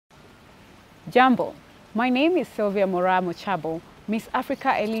Jambo, my name is Sylvia Mochabo, Miss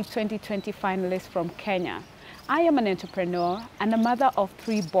Africa Elite 2020 Finalist from Kenya. I am an entrepreneur and a mother of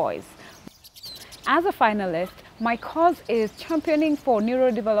 3 boys. As a finalist, my cause is championing for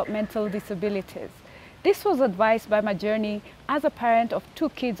neurodevelopmental disabilities. This was advised by my journey as a parent of 2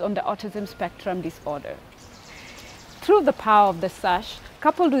 kids on the autism spectrum disorder. Through the power of the sash,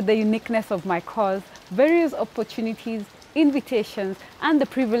 coupled with the uniqueness of my cause, various opportunities, invitations, and the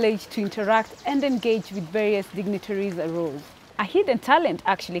privilege to interact and engage with various dignitaries arose. A hidden talent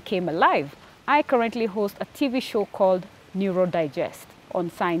actually came alive. I currently host a TV show called Neuro Digest on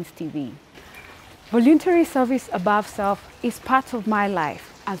Science TV. Voluntary service above self is part of my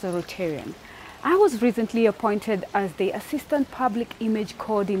life as a Rotarian. I was recently appointed as the Assistant Public Image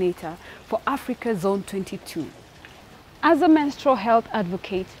Coordinator for Africa Zone 22. As a menstrual health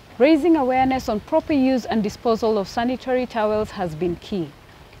advocate, raising awareness on proper use and disposal of sanitary towels has been key.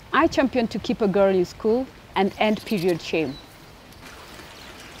 I champion to keep a girl in school and end period shame.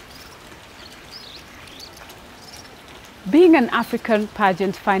 Being an African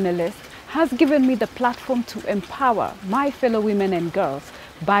Pageant finalist has given me the platform to empower my fellow women and girls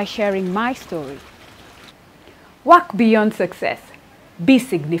by sharing my story. Work beyond success. Be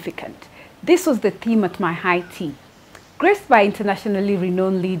significant. This was the theme at my high tea. Graced by internationally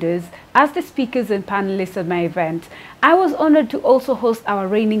renowned leaders as the speakers and panelists at my event, I was honored to also host our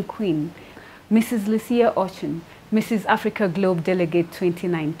reigning queen, Mrs. Lucia Ochin, Mrs. Africa Globe Delegate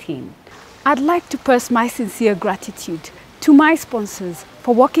 2019. I'd like to pass my sincere gratitude to my sponsors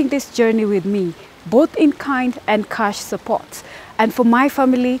for walking this journey with me, both in kind and cash support. And for my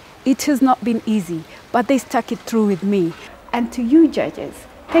family, it has not been easy, but they stuck it through with me. And to you judges,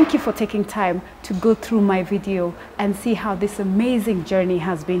 thank you for taking time to go through my video and see how this amazing journey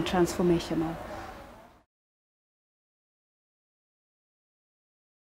has been transformational.